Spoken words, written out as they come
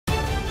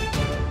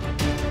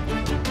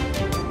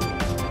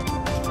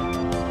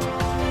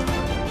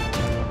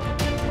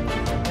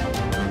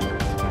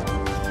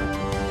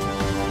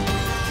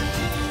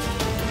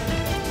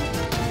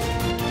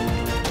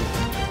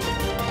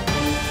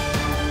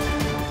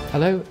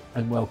Hello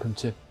and welcome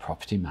to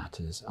Property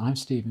Matters. I'm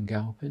Stephen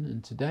Galpin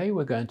and today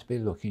we're going to be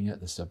looking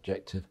at the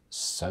subject of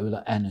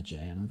solar energy.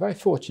 And I'm very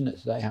fortunate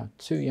today to have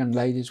two young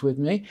ladies with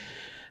me,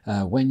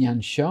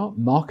 Wenyan Sharp,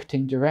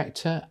 Marketing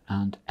Director,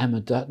 and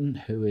Emma Dutton,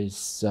 who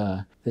is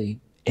the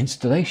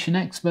installation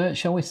expert,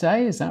 shall we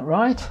say, is that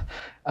right,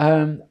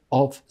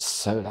 of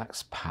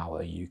Solax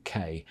Power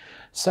UK.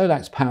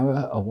 Solax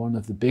Power are one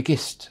of the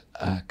biggest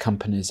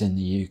companies in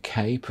the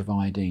UK,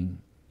 providing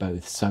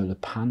both solar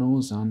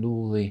panels and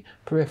all the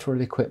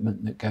peripheral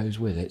equipment that goes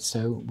with it.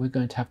 So we're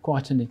going to have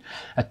quite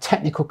a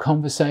technical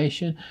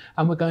conversation,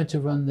 and we're going to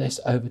run this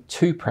over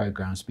two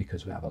programmes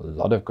because we have a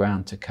lot of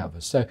ground to cover.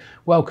 So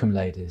welcome,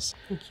 ladies.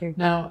 Thank you.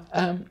 Now,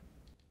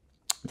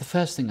 the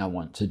first thing I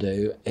want to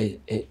do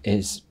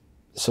is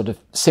sort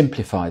of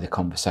simplify the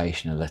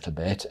conversation a little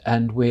bit,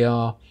 and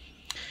we're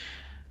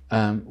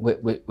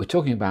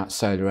talking about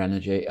solar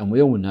energy, and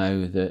we all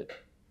know that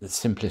the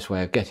simplest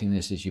way of getting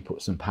this is you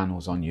put some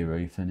panels on your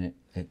roof and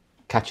it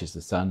catches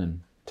the sun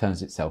and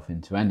turns itself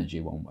into energy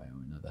one way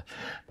or another.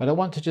 But I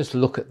want to just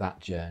look at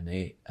that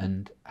journey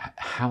and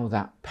how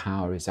that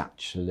power is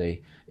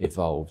actually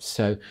evolved.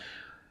 So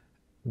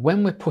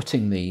when we're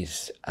putting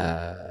these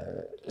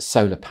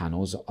solar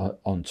panels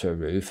onto a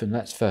roof, and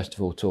let's first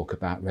of all talk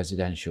about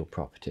residential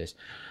properties,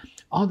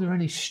 are there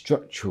any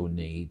structural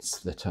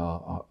needs that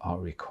are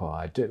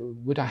required?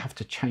 Would I have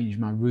to change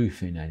my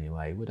roof in any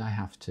way? Would I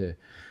have to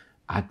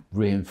add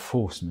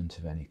reinforcement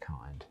of any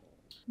kind?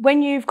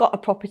 When you've got a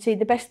property,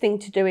 the best thing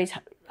to do is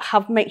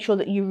make sure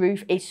that your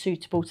roof is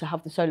suitable to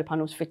have the solar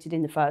panels fitted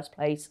in the first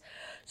place.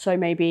 So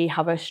maybe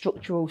have a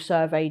structural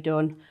survey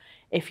done.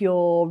 If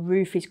your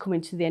roof is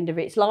coming to the end of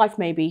its life,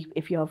 maybe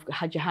if you've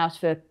had your house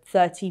for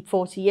 30,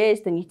 40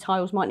 years, then your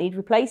tiles might need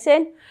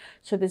replacing.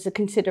 So there's a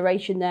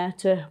consideration there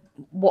to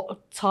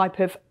what type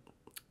of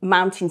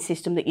mounting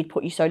system that you'd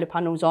put your solar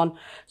panels on.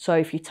 So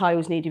if your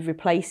tiles needed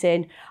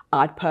replacing,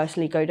 I'd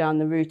personally go down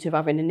the route of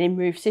having an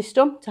in-roof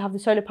system to have the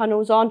solar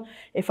panels on.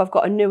 If I've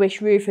got a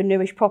newish roof, a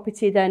newish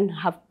property, then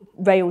have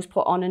rails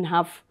put on and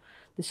have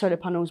the solar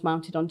panels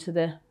mounted onto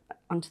the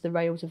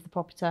rails of the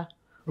property.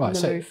 Right,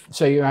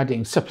 so you're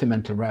adding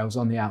supplemental rails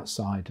on the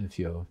outside of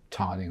your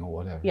tiling or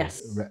whatever.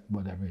 Yes.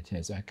 Whatever it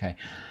is, okay.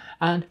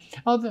 And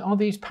are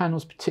these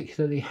panels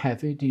particularly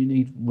heavy? Do you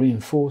need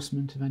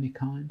reinforcement of any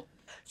kind?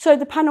 So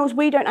the panels,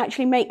 we don't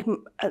actually make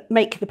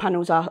the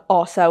panels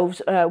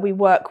ourselves. We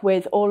work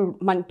with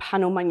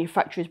panel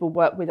manufacturers will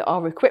work with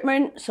our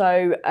equipment.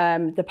 So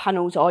the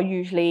panels are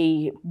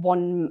usually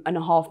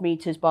 1.5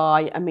 meters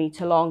by 1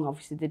 meter long.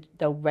 Obviously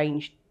they'll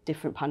range,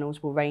 different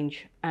panels will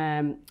range.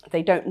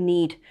 They don't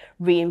need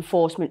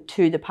reinforcement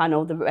to the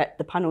panel.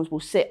 The panels will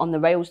sit on the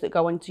rails that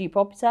go onto your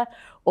property,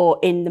 or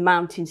in the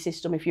mounting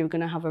system. If you're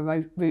going to have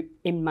a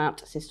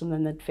in-mount system,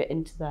 then they'd fit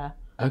into there.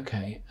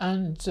 Okay,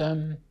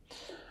 and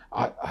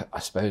I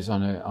suppose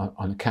on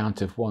a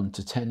count of 1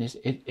 to 10,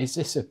 is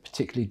this a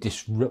particularly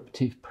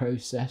disruptive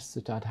process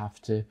that I'd have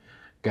to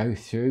go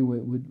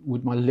through?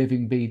 Would my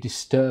living be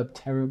disturbed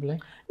terribly?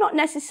 Not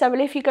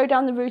necessarily. If you go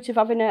down the route of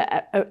having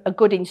a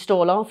good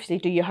installer, obviously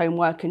do your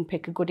homework and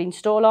pick a good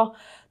installer,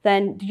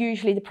 then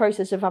usually the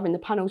process of having the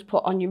panels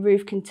put on your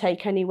roof can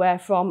take anywhere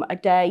from a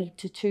day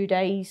to 2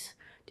 days,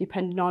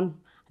 depending on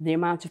the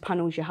amount of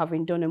panels you're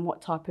having done and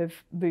what type of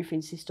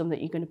roofing system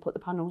that you're going to put the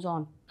panels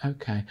on.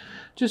 Okay,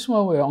 just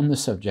while we're on the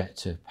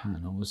subject of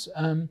panels,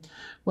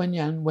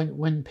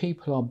 when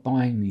people are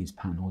buying these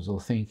panels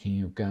or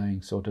thinking of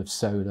going sort of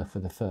solar for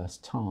the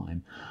first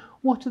time,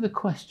 what are the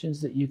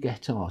questions that you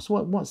get asked?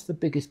 What's the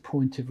biggest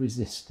point of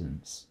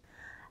resistance?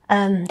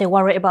 They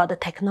worry about the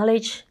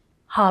technology,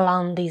 how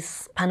long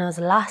these panels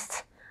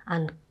last,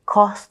 and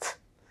cost.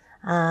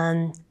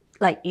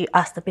 Like you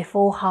asked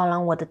before, how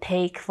long would it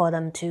take for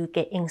them to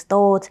get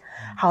installed?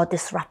 How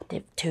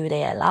disruptive to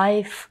their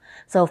life?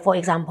 So for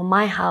example,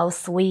 my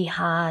house, we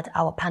had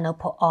our panel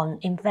put on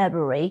in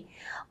February,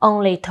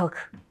 only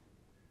took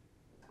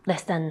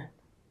less than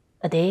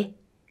a day.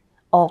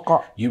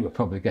 You were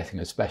probably getting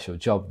a special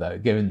job though,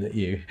 given that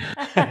you...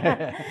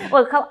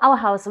 Well, our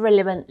house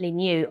relatively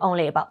new,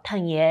 only about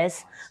 10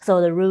 years.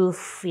 So the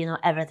roof,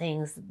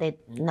 everything's,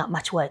 not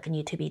much work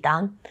need to be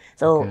done.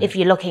 So if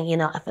you're looking,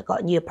 if you've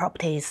got new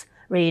properties,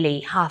 really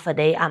half a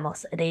day,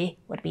 almost a day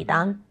would be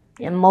done.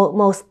 And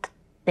most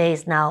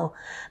days now,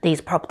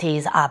 these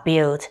properties are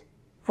built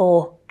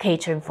for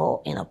catering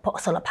for, put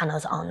solar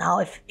panels on. Now,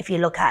 if you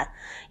look at,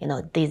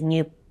 these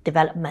new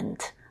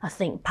development, I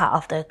think part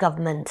of the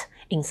government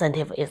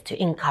incentive is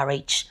to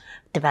encourage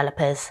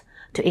developers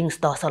to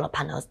install solar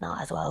panels now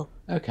as well.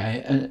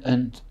 Okay,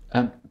 and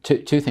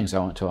two things I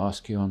want to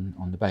ask you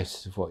on the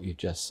basis of what you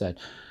just said.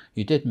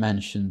 You did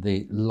mention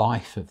the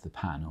life of the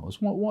panels.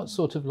 What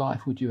sort of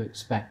life would you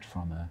expect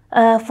from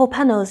a... For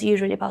panels,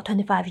 usually about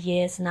 25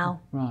 years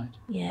now. Right.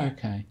 Yeah.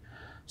 Okay.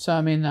 So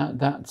I mean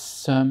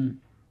that's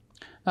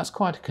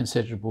quite a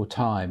considerable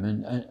time,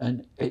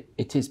 and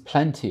it is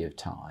plenty of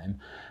time.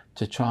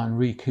 to try and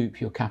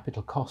recoup your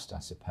capital cost, I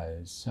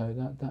suppose.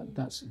 So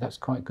that's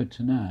quite good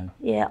to know.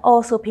 Yeah.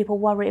 Also, people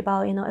worry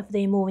about, you know, if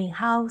they move in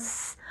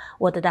house,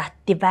 whether that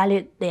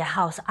devalue their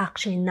house.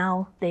 Actually,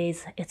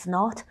 nowadays it's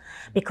not,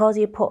 because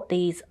you put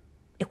these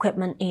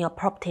equipment in your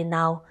property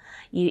now.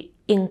 You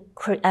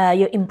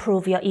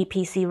improve your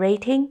EPC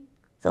rating,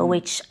 so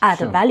which add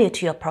value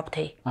to your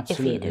property.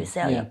 Absolutely. If you do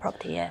sell your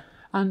property. Yeah.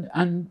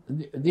 And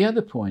the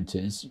other point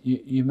is,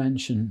 you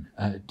mentioned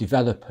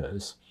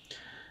developers.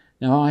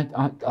 Now,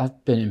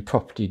 I've been in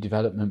property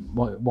development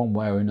one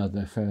way or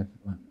another for,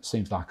 well,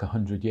 seems like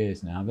 100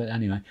 years now, but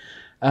anyway.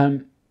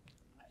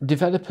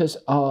 Developers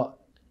are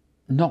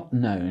not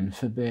known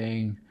for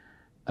being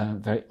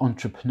very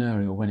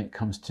entrepreneurial when it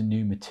comes to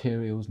new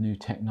materials, new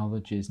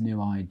technologies,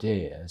 new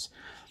ideas.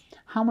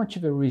 How much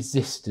of a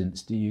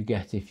resistance do you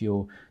get if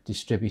your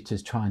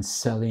distributors try and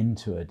sell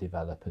into a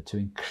developer to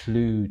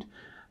include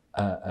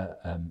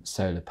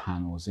solar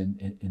panels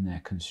in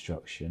their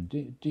construction?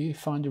 Do you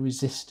find a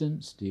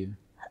resistance? Do you?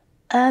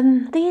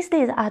 These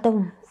days I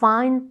don't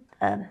find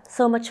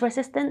so much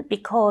resistance,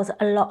 because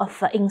a lot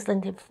of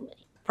incentive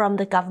from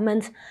the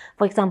government.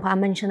 For example, I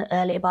mentioned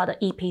earlier about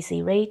the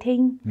EPC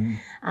rating,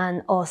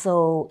 and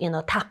also, you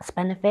know, tax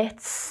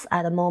benefits.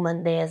 At the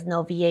moment, there's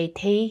no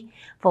VAT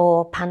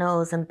for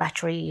panels and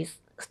batteries,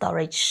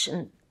 storage,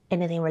 and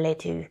anything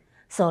related to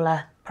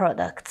solar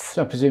products.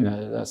 So I presume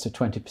that's a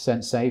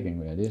 20% saving,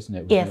 really, isn't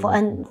it? Yeah,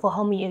 for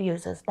home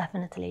users,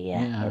 definitely.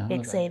 Yeah, a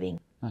big saving.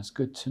 That's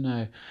good to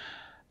know.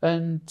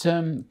 And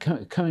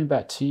coming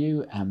back to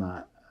you,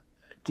 Emma,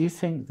 do you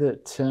think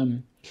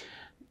that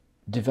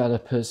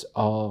developers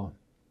are,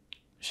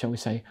 shall we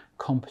say,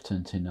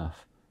 competent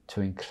enough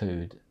to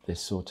include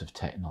this sort of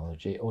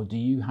technology, or do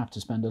you have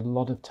to spend a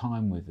lot of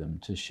time with them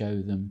to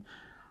show them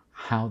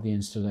how the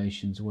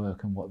installations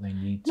work and what they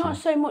need to? Not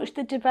so much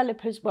the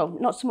developers, well,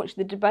 not so much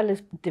the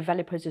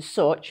developers as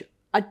such.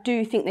 I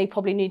do think they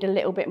probably need a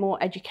little bit more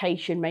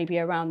education, maybe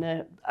around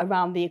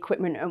the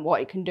equipment and what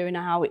it can do and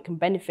how it can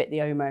benefit the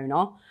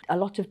homeowner. A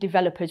lot of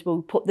developers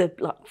will put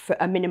for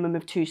a minimum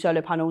of 2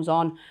 solar panels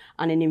on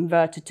and an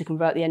inverter to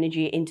convert the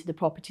energy into the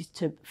properties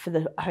for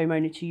the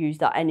homeowner to use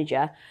that energy.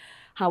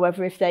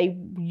 However, if they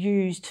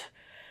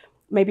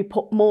maybe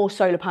put more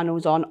solar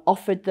panels on,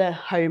 offered the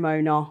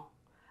homeowner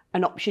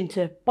an option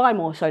to buy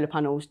more solar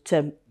panels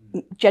to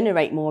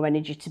generate more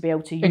energy to be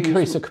able to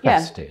increase the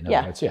capacity. In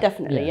other words.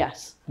 Definitely,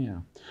 yes.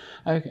 Yeah.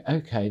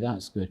 Okay,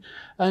 that's good.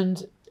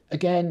 And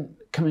again,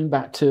 coming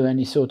back to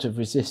any sort of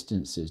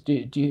resistances,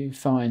 do you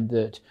find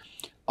that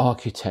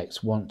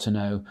architects want to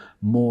know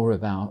more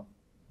about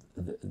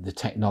the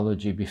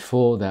technology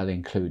before they'll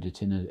include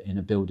it in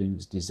a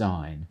building's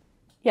design?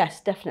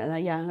 Yes,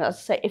 definitely. Yeah, as I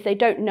say, if they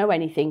don't know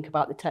anything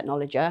about the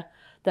technology,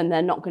 then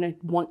they're not going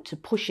to want to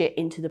push it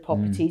into the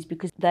properties,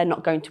 because they're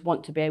not going to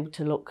want to be able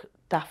to look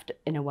daft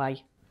in a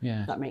way.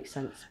 Yeah, that makes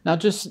sense. Now,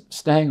 just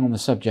staying on the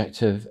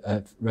subject of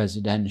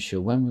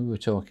residential, when we were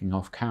talking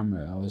off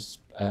camera, I was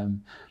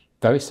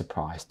very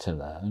surprised to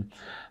learn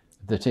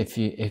that if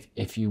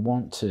you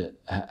want to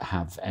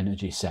have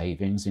energy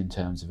savings in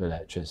terms of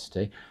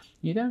electricity,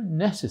 you don't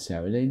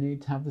necessarily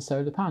need to have the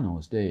solar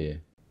panels, do you?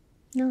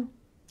 No.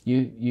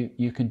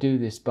 You can do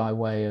this by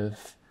way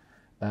of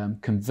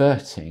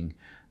converting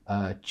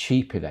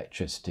cheap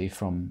electricity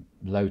from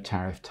low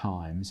tariff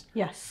times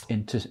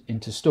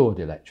into stored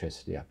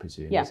electricity, I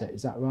presume. Yeah.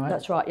 Is that right?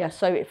 That's right, yes.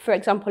 So, for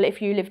example,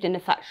 if you lived in a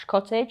thatched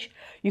cottage,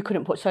 you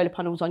couldn't put solar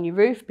panels on your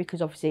roof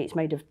because obviously it's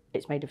made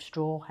of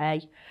straw,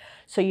 hay.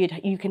 So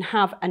you can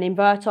have an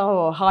inverter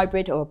or a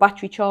hybrid or a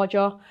battery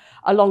charger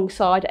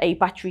alongside a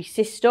battery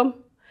system.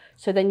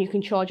 So then you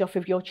can charge off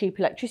of your cheap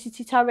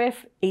electricity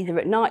tariff, either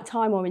at night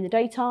time or in the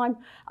daytime,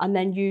 and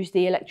then use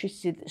the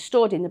electricity that's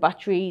stored in the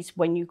batteries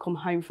when you come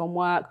home from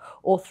work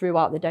or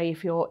throughout the day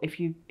if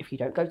you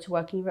don't go to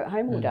work and you're at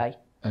home all day.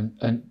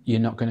 And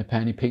you're not going to pay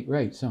any peak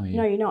rates, are you?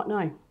 No, you're not.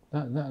 No.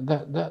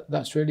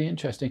 That's really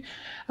interesting.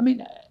 I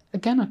mean,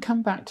 again, I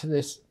come back to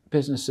this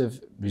business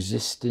of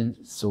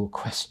resistance or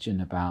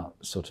question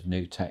about sort of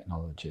new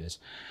technologies.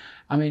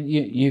 I mean,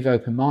 you've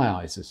opened my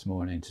eyes this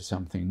morning to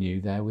something new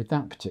there with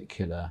that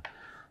particular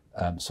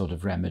sort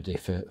of remedy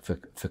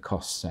for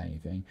cost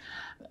saving.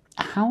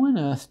 How on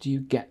earth do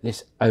you get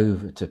this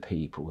over to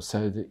people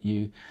so that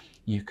you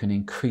can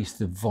increase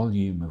the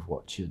volume of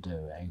what you're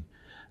doing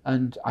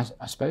and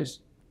I suppose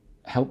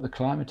help the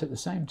climate at the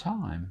same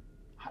time?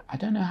 I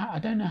don't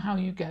know how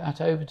you get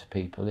that over to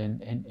people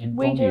in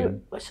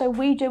volume.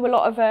 We do a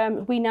lot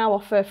of, we now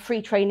offer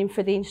free training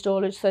for the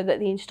installers so that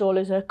the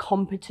installers are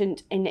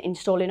competent in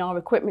installing our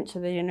equipment, so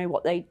they know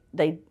what they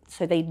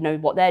know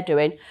what they're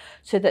doing,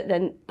 so that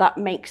then that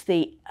makes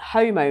the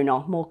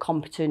homeowner more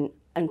competent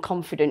and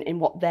confident in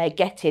what they're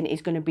getting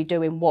is going to be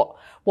doing what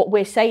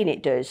we're saying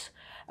it does.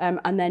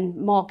 And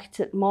then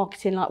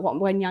marketing like what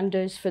Wenyan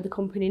does for the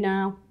company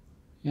now.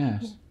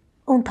 Yes.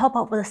 On top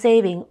of the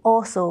saving,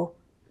 also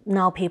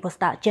now people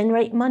start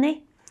generate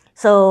money.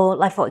 So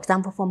like for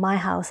example, for my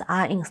house,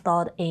 I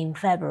installed in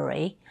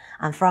February,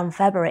 and from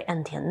February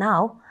until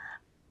now,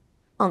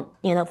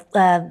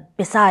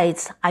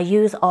 besides I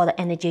use all the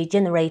energy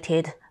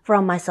generated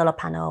from my solar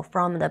panel,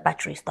 from the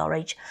battery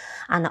storage,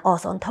 and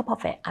also on top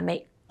of it, I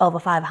make over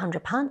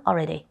 £500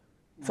 already.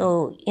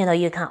 So, you know,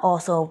 you can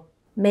also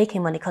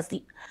making money because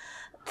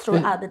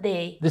throughout the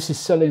day. This is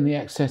selling the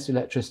excess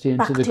electricity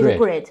into Back the to grid. the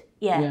grid,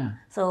 yeah. Yeah.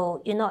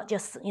 So you're not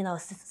just, you know,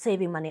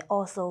 saving money,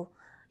 also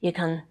you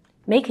can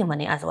making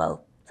money as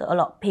well. So a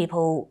lot of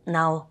people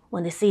now,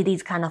 when they see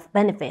these kind of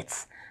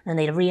benefits, then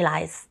they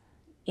realize,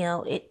 you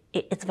know,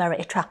 it's very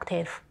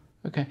attractive.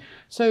 Okay,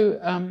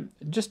 so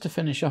just to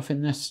finish off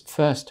in this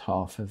first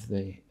half of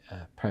the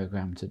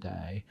programme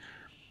today,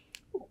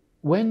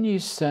 when you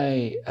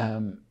say,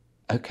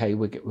 okay,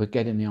 we're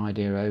getting the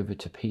idea over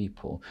to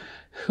people,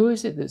 who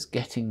is it that's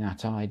getting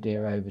that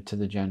idea over to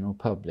the general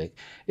public?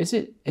 Is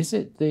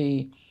it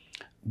the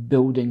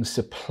building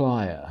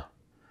supplier,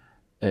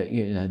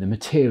 you know, the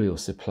material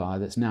supplier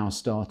that's now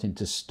starting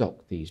to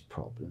stock these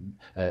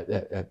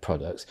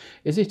products?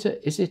 Is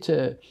it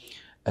a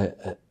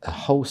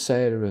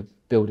wholesaler of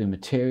building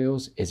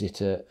materials? Is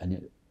it a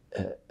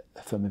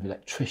firm of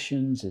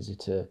electricians? Is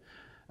it a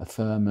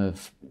firm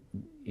of,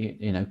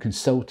 you know,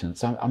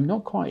 consultants? I'm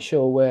not quite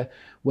sure where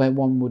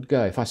one would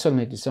go. If I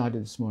suddenly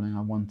decided this morning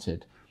I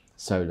wanted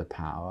solar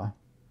power,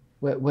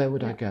 where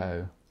would I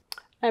go?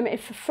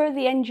 If for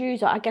the end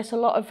user, I guess a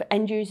lot of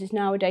end users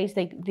nowadays,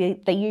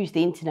 they use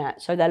the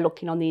internet. So they're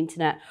looking on the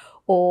internet,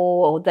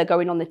 or they're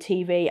going on the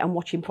TV and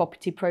watching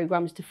property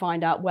programmes to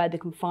find out where they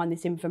can find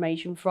this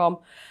information from.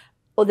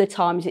 Other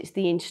times it's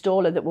the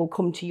installer that will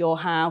come to your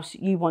house.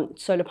 You want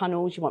solar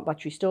panels, you want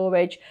battery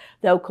storage.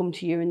 They'll come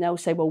to you and they'll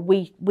say, well,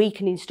 we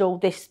can install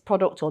this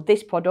product or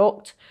this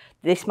product,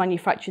 this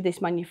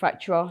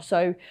manufacturer.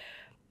 So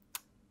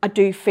I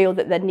do feel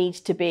that there needs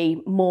to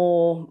be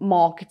more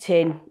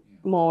marketing,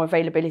 more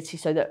availability,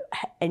 so that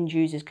end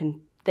users can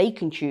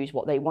choose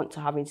what they want to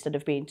have instead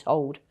of being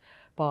told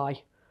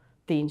by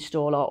the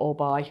installer or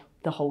by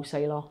the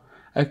wholesaler.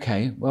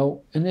 Okay,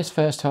 well, in this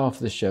first half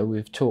of the show,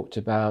 we've talked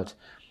about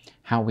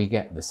how we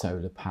get the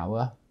solar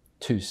power,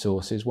 two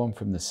sources, one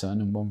from the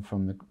sun and one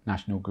from the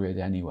national grid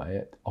anyway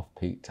at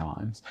off-peak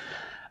times.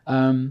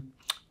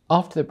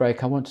 After the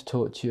break, I want to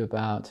talk to you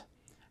about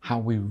how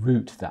we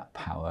route that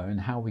power and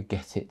how we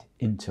get it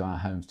into our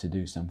homes to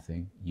do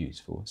something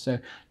useful. So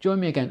join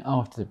me again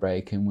after the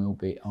break and we'll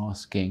be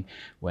asking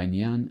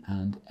Wenyan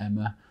and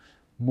Emma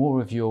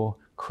more of your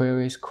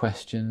queries,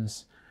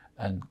 questions,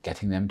 and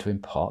getting them to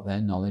impart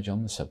their knowledge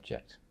on the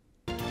subject.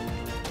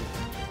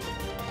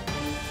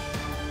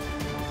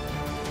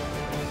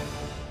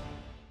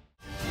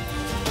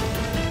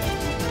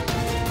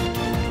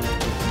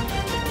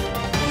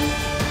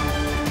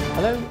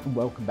 Hello and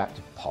welcome back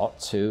to part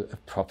 2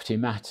 of Property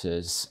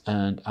Matters,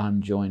 and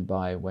I'm joined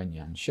by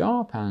Wenyan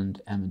Sharp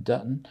and Emma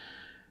Dutton,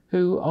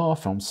 who are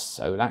from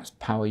Solax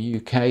Power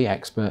UK,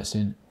 experts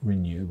in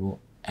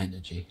renewable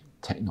energy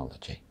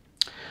technology.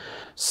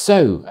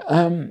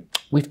 So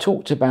we've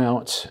talked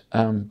about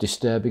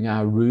disturbing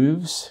our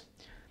roofs,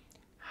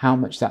 how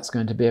much that's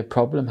going to be a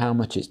problem, how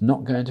much it's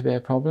not going to be a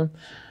problem.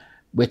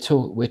 We're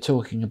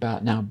talking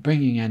about now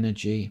bringing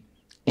energy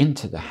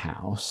into the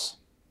house.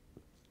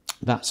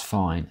 That's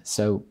fine.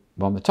 So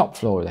we're on the top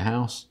floor of the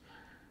house.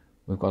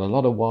 We've got a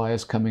lot of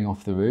wires coming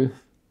off the roof.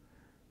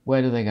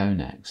 Where do they go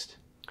next?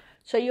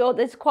 So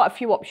there's quite a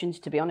few options,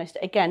 to be honest.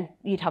 Again,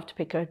 you'd have to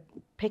pick an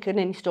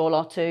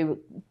installer to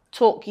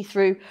talk you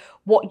through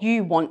what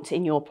you want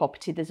in your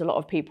property. There's a lot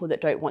of people that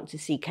don't want to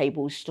see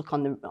cables stuck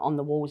on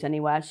the walls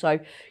anywhere. So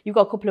you've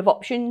got a couple of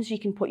options. You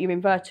can put your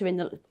inverter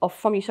in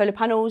from your solar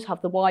panels,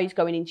 have the wires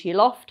going into your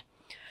loft.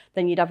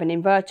 Then you'd have an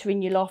inverter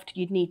in your loft.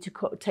 You'd need to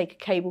take a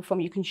cable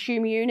from your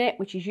consumer unit,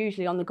 which is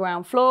usually on the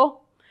ground floor,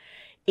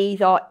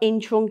 either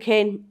in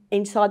trunking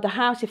inside the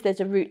house if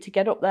there's a route to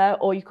get up there,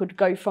 or you could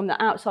go from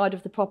the outside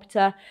of the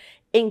property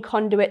in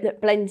conduit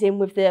that blends in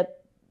with the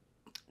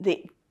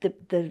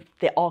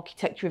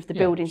architecture of the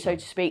building, so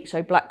to speak.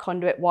 So black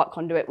conduit, white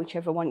conduit,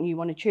 whichever one you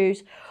want to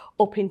choose,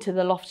 up into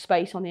the loft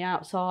space on the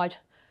outside.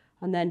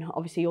 And then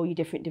obviously all your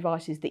different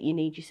devices that you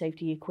need, your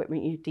safety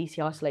equipment, your DC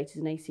isolators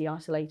and AC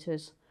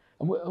isolators.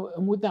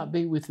 And would that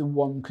be with the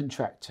one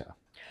contractor?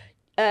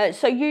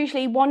 So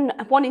usually one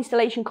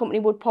installation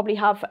company would probably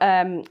have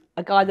a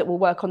guy that will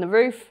work on the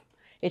roof.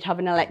 It'd have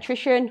an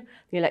electrician.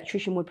 The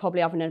electrician would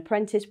probably have an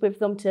apprentice with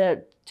them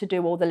to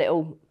do all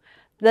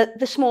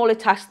the smaller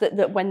tasks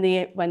that when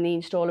the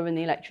installer and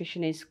the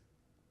electrician is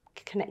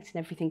connecting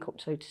everything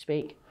up, so to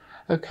speak.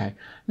 Okay.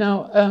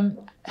 Now,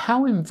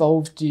 how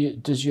involved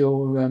does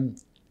your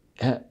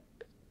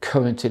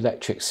current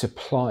electric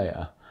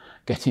supplier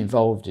get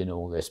involved in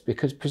all this?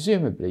 Because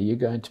presumably you're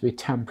going to be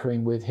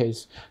tampering with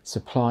his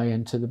supply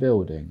into the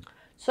building.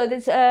 So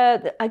there's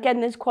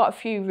quite a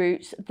few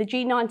routes. The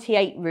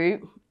G98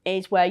 route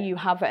is where you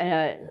have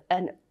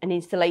an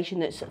installation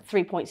that's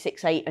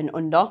 3.68 and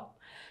under.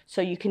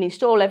 So you can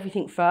install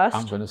everything first.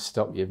 I'm going to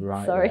stop you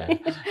right Sorry. there.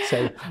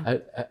 So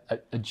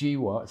a G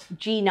what?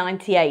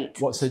 G98.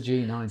 What's a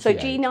G98? So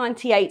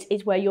G98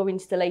 is where your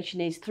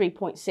installation is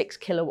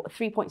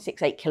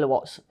 3.68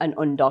 kilowatts and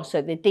under.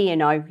 So the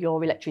DNO,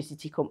 your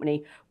electricity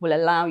company, will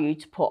allow you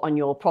to put on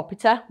your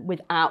property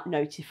without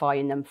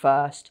notifying them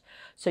first.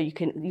 So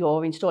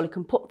your installer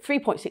can put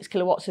 3.6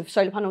 kilowatts of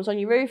solar panels on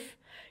your roof.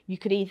 You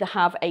could either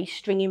have a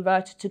string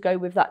inverter to go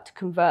with that to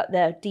convert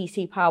their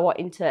DC power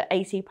into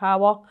AC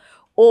power,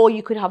 or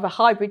you could have a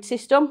hybrid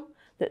system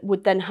that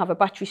would then have a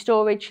battery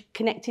storage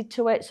connected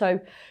to it. So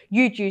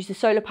you'd use the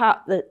solar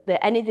power, the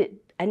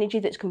energy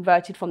that's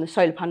converted from the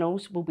solar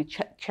panels will be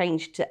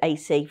changed to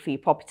AC for your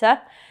property.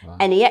 Right.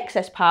 Any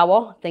excess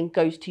power then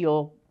goes to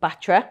your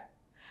battery,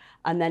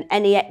 and then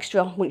any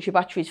extra, once your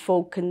battery is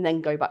full, can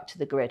then go back to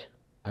the grid.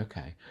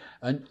 Okay,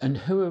 and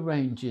who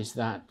arranges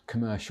that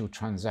commercial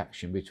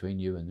transaction between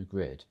you and the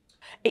grid?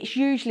 It's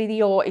usually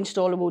your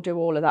installer will do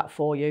all of that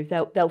for you.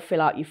 They'll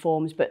fill out your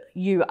forms, but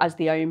you as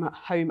the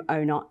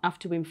homeowner have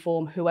to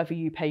inform whoever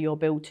you pay your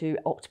bill to,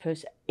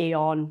 Octopus,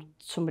 Eon,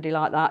 somebody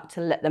like that,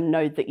 to let them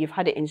know that you've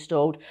had it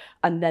installed,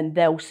 and then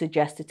they'll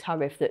suggest a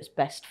tariff that's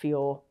best for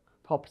your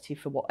property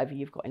for whatever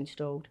you've got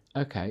installed.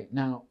 Okay,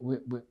 now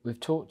we've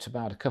talked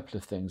about a couple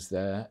of things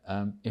there,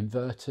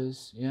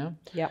 inverters, yeah?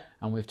 Yeah.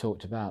 And we've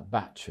talked about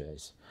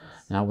batteries.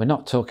 Now we're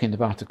not talking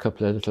about a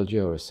couple of little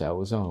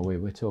Duracells, are we?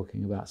 We're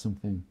talking about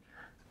something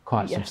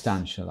quite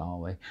substantial, are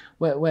we?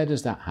 Where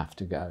does that have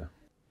to go?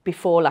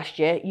 Before last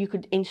year, you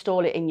could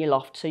install it in your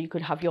loft. So you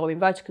could have your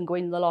inverter can go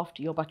in the loft,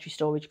 your battery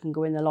storage can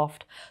go in the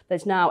loft.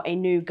 There's now a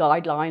new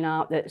guideline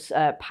out that's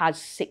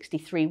PAS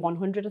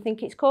 63100, I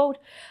think it's called.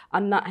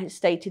 And that has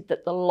stated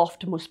that the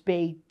loft must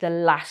be the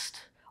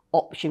last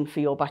option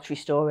for your battery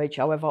storage.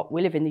 However,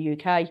 we live in the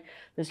UK.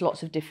 There's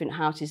lots of different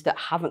houses that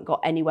haven't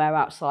got anywhere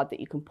outside that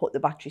you can put the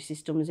battery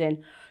systems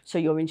in. So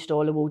your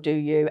installer will do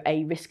you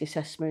a risk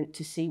assessment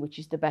to see which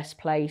is the best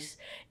place.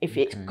 If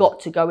it's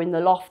got to go in the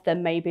loft,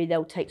 then maybe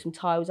they'll take some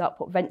tiles out,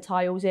 put vent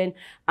tiles in,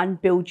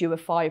 and build you a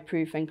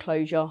fireproof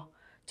enclosure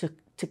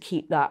to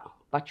keep that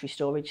battery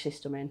storage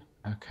system in.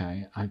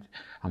 Okay,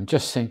 I'm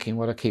just thinking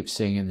what I keep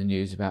seeing in the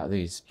news about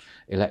these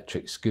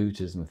electric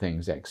scooters and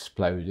things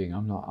exploding.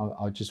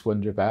 I just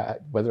wonder about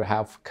whether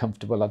how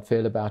comfortable I'd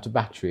feel about a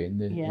battery in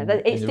the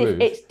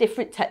roof. It's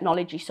different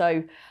technology.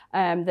 So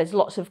there's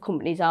lots of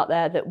companies out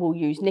there that will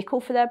use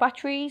nickel for their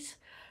batteries,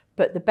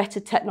 but the better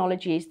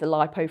technology is the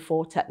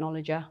LiPo4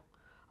 technology,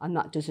 and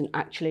that doesn't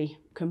actually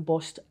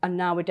combust. And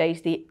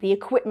nowadays the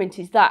equipment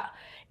is that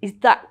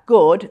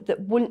good that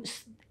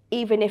once,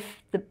 even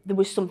if there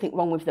was something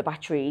wrong with the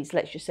batteries,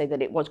 let's just say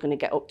that it was going to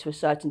get up to a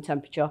certain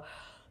temperature,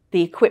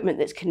 the equipment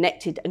that's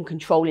connected and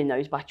controlling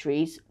those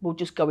batteries will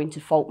just go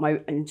into fault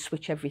mode and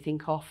switch everything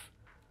off.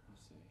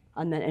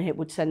 And then it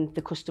would send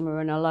the customer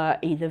an alert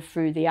either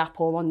through the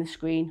app or on the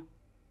screen.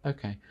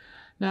 Okay.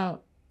 Now,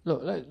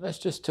 look, let's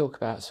just talk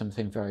about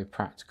something very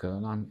practical.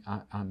 And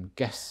I'm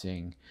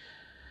guessing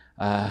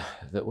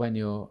that when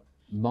you're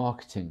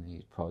marketing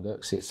these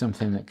products, it's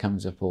something that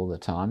comes up all the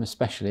time,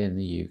 especially in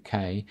the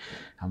UK.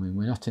 I mean,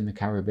 we're not in the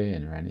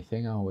Caribbean or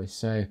anything, are we?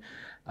 So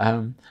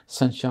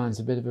sunshine's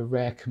a bit of a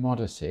rare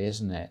commodity,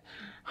 isn't it?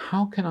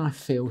 How can I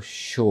feel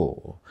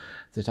sure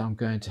that I'm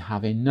going to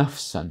have enough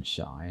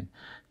sunshine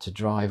to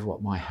drive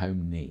what my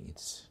home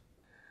needs?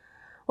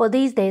 Well,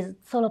 these days,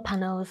 solar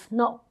panels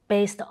not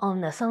based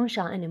on the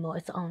sunshine anymore,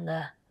 it's on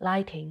the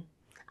lighting.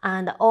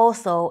 And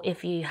also,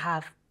 if you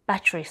have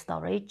battery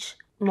storage,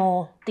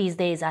 more these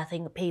days, I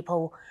think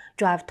people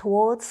drive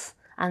towards,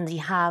 and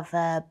you have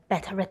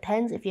better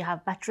returns if you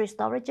have battery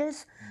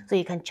storages. So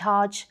you can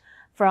charge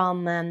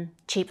from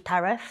cheap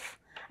tariff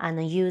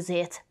and use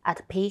it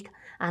at peak.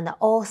 And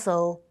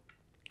also,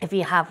 if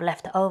you have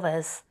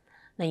leftovers,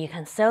 then you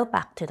can sell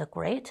back to the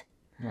grid.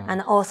 Right.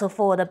 And also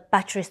for the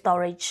battery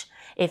storage,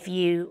 if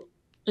you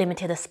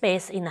limited the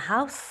space in the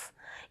house,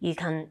 you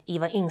can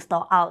even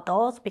install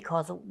outdoors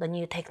because of the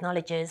new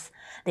technologies.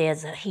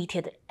 There's a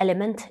heated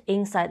element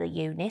inside the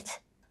unit.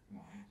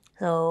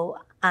 So,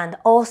 and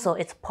also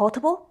it's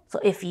portable. So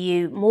if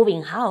you move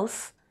in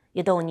house,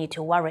 you don't need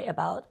to worry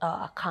about,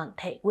 I can't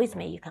take with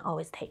me. You can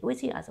always take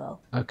with you as well.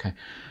 Okay.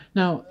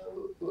 Now,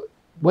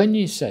 when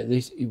you say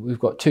this, we've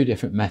got two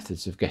different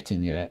methods of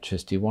getting the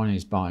electricity. One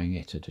is buying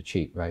it at a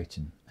cheap rate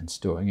and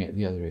storing it.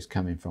 The other is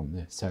coming from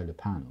the solar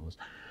panels.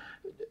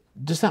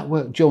 Does that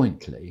work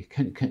jointly?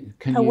 Can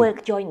you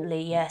work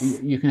jointly? Yes.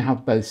 You can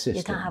have both systems.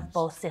 You can have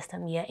both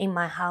systems. Yeah. In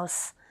my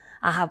house,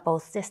 I have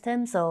both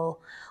systems. So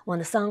when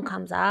the sun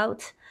comes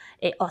out,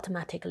 it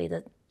automatically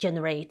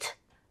generate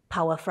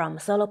power from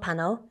solar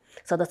panel.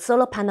 So the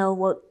solar panel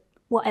will,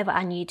 whatever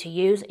I need to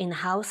use in the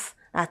house,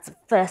 that's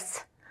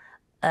first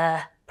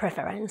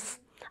preference.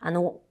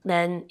 And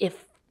then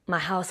if my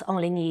house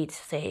only needs,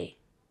 say,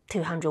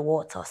 200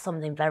 watts or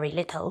something very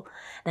little,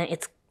 then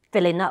it's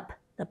filling up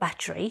the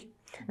battery.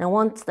 And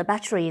once the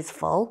battery is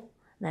full,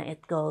 then it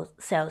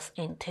sells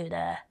into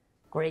the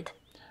grid.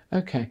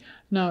 Okay.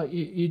 Now,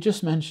 you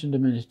just mentioned a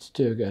minute or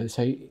two ago,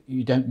 so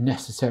you don't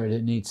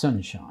necessarily need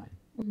sunshine.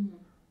 Mm-hmm.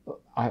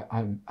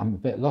 I'm a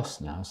bit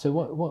lost now. So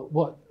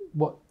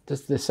what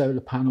does the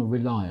solar panel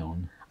rely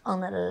on?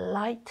 On the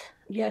light.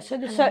 Yeah, so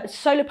the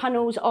solar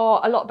panels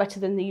are a lot better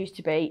than they used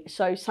to be.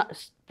 So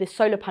the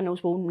solar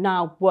panels will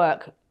now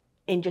work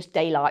in just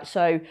daylight.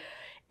 So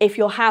if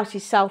your house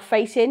is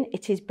south-facing,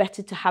 it is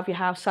better to have your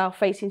house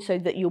south-facing so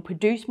that you'll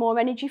produce more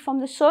energy from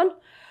the sun.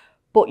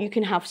 But you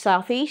can have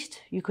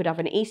southeast, you could have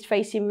an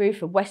east-facing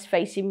roof, a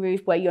west-facing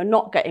roof where you're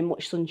not getting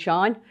much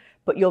sunshine,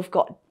 but you've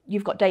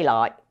got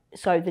daylight.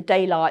 So the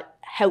daylight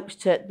helps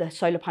the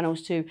solar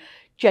panels to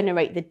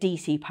generate the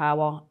DC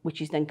power, which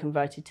is then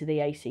converted to the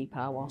AC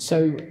power.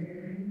 So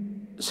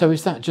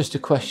is that just a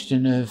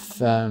question of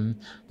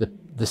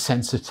the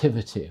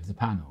sensitivity of the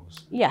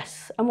panels?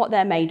 Yes, and what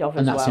they're made of as well.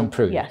 And that's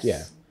improved, yes.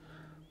 yeah.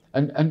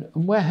 And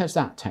where has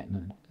that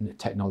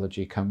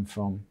technology come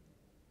from?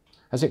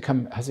 Has it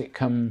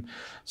come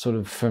sort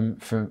of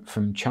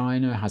from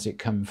China? Has it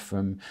come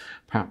from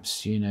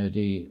perhaps, you know,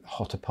 the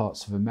hotter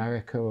parts of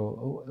America,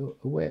 or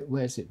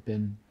where's it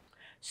been?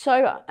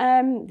 So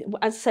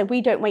as I say, we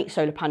don't make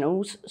solar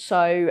panels.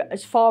 So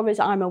as far as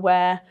I'm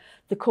aware,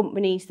 the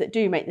companies that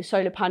do make the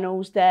solar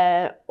panels,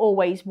 they're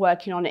always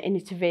working on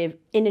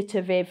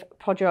innovative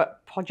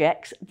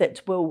projects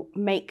that will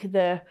make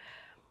the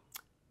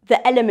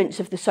elements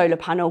of the solar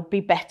panel be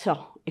better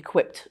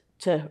equipped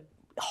to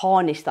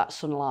harness that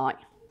sunlight.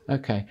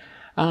 Okay,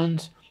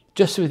 and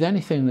just with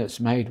anything that's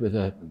made with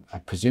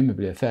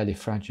presumably a fairly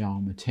fragile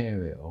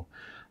material,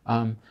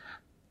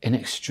 in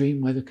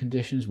extreme weather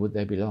conditions, would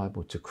they be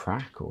liable to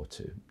crack or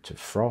to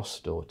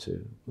frost or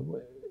to?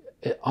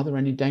 Are there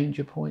any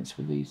danger points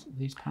with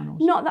these panels?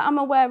 Not that I'm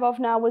aware of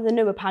now with the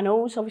newer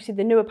panels. Obviously,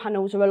 the newer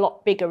panels are a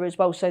lot bigger as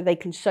well, so they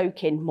can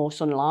soak in more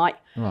sunlight.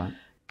 Right.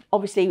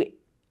 Obviously,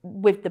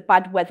 with the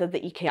bad weather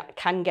that you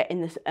can get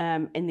in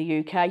the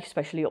UK,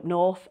 especially up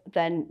north,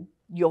 then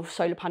your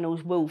solar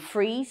panels will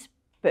freeze.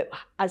 But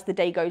as the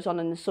day goes on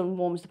and the sun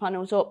warms the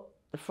panels up,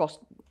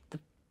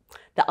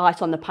 the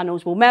ice on the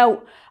panels will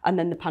melt, and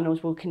then the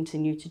panels will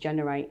continue to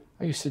generate.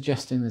 Are you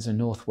suggesting there's a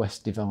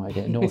north-west divide,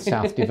 a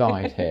north-south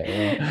divide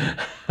here?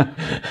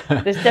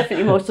 There's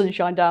definitely more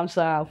sunshine down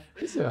south.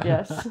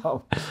 Yes.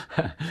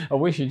 I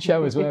wish you'd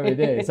show us where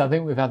it is. I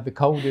think we've had the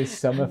coldest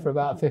summer for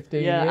about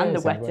 15 years. Yeah, and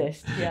the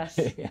wettest, yes.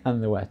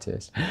 And the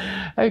wettest.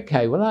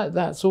 Okay, well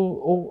that's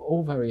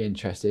all very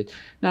interesting.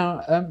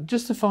 Now,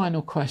 just a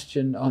final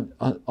question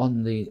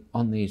on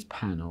these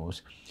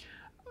panels.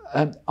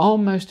 Are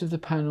most of the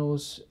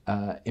panels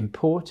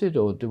imported,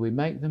 or do we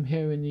make them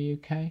here in the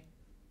UK?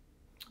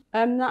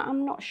 That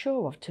I'm not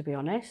sure of, to be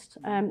honest.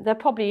 They're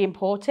probably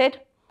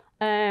imported.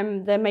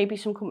 There may be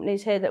some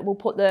companies here that will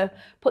put the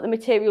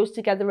materials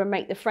together and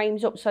make the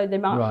frames up, so they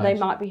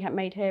might be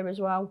made here as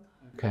well.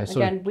 Okay, so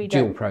again, we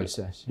dual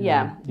process.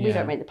 Yeah, we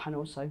don't make the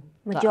panels, so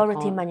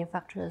majority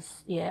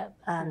manufacturers, they're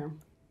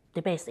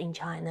based in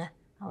China.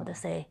 I would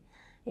say,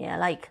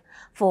 like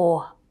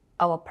for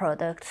our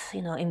products,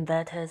 you know,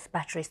 inverters,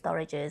 battery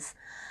storages,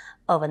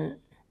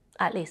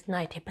 at least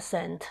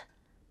 90%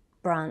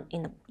 brand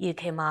in the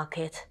UK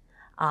market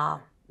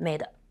are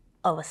made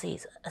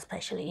overseas,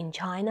 especially in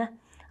China.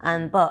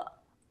 But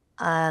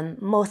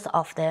most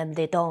of them,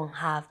 they don't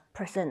have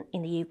present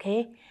in the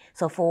UK.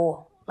 So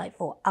for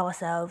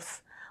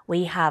ourselves,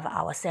 we have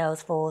our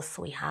sales force,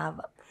 we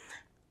have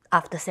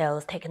after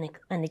sales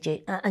technical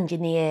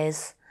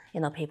engineers. You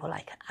know, people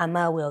like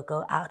Emma will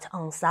go out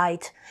on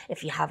site.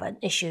 If you have an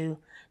issue,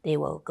 they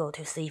will go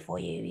to see for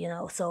you, you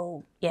know.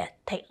 So yeah,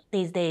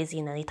 these days,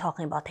 you know, you're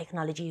talking about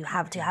technology, you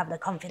have to have the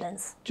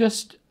confidence.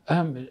 Just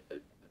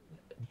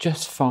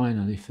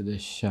finally for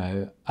this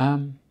show,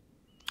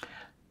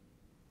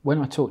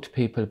 when I talk to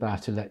people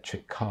about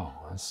electric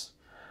cars,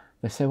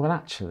 they say, well,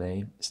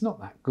 actually, it's not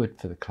that good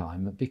for the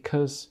climate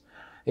because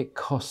it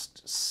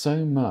costs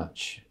so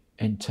much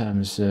in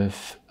terms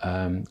of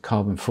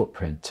carbon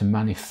footprint to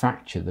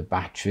manufacture the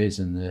batteries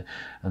and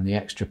the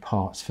extra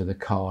parts for the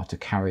car to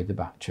carry the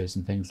batteries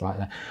and things like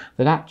that,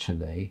 that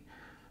actually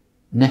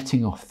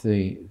netting off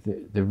the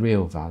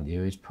real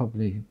value is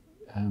probably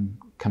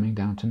coming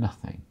down to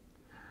nothing.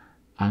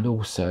 And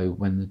also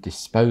when the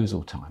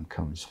disposal time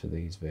comes for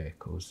these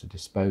vehicles, the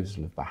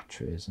disposal of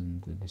batteries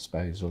and the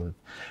disposal of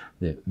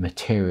the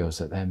materials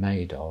that they're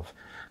made of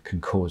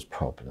can cause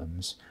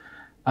problems.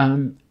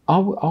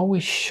 Are we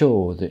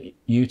sure that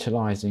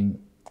utilising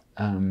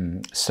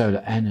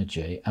solar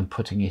energy and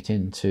putting it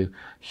into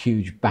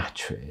huge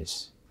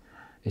batteries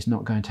is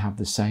not going to have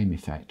the same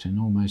effect, an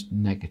almost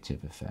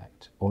negative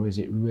effect? Or is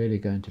it really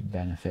going to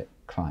benefit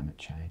climate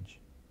change?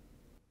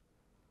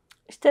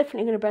 It's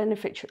definitely going to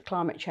benefit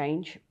climate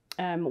change.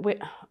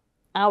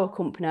 Our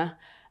company,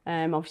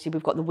 obviously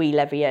we've got the WEEE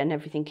levy and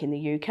everything in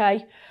the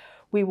UK.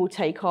 We will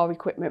take our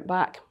equipment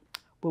back.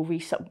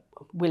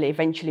 We'll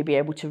eventually be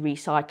able to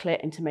recycle it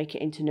and to make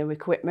it into new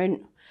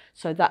equipment.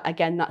 So that,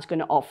 again, that's going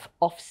to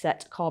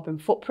offset carbon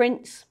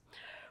footprints.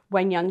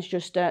 Wenyan's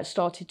just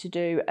started to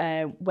do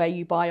where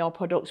you buy our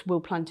products,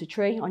 we'll plant a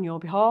tree on your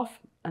behalf.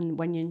 And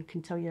Wenyan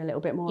can tell you a little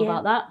bit more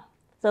about that.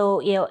 So,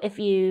 you know, if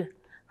you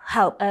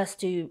help us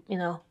to, you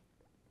know,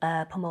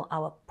 promote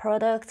our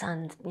products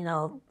and, you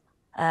know,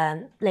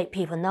 let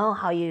people know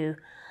how you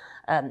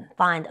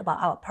find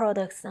about our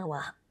products, and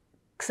will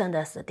send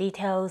us the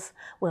details.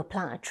 We'll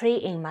plant a tree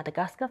in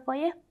Madagascar for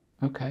you.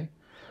 Okay.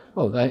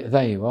 Well,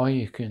 there you are.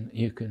 You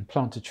can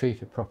plant a tree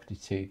for Property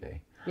TV.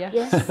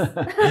 Yes.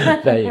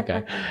 There you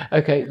go.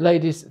 Okay,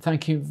 ladies,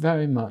 thank you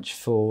very much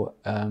for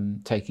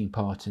taking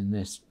part in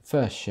this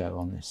first show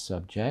on this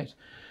subject.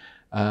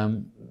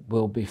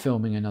 We'll be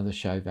filming another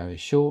show very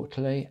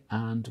shortly,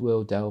 and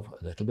we'll delve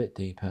a little bit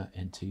deeper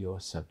into your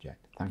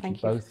subject. Thank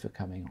you both for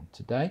coming on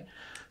today.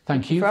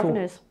 Thank you for having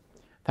us.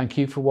 Thank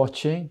you for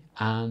watching,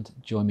 and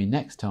join me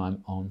next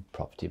time on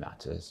Property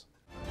Matters.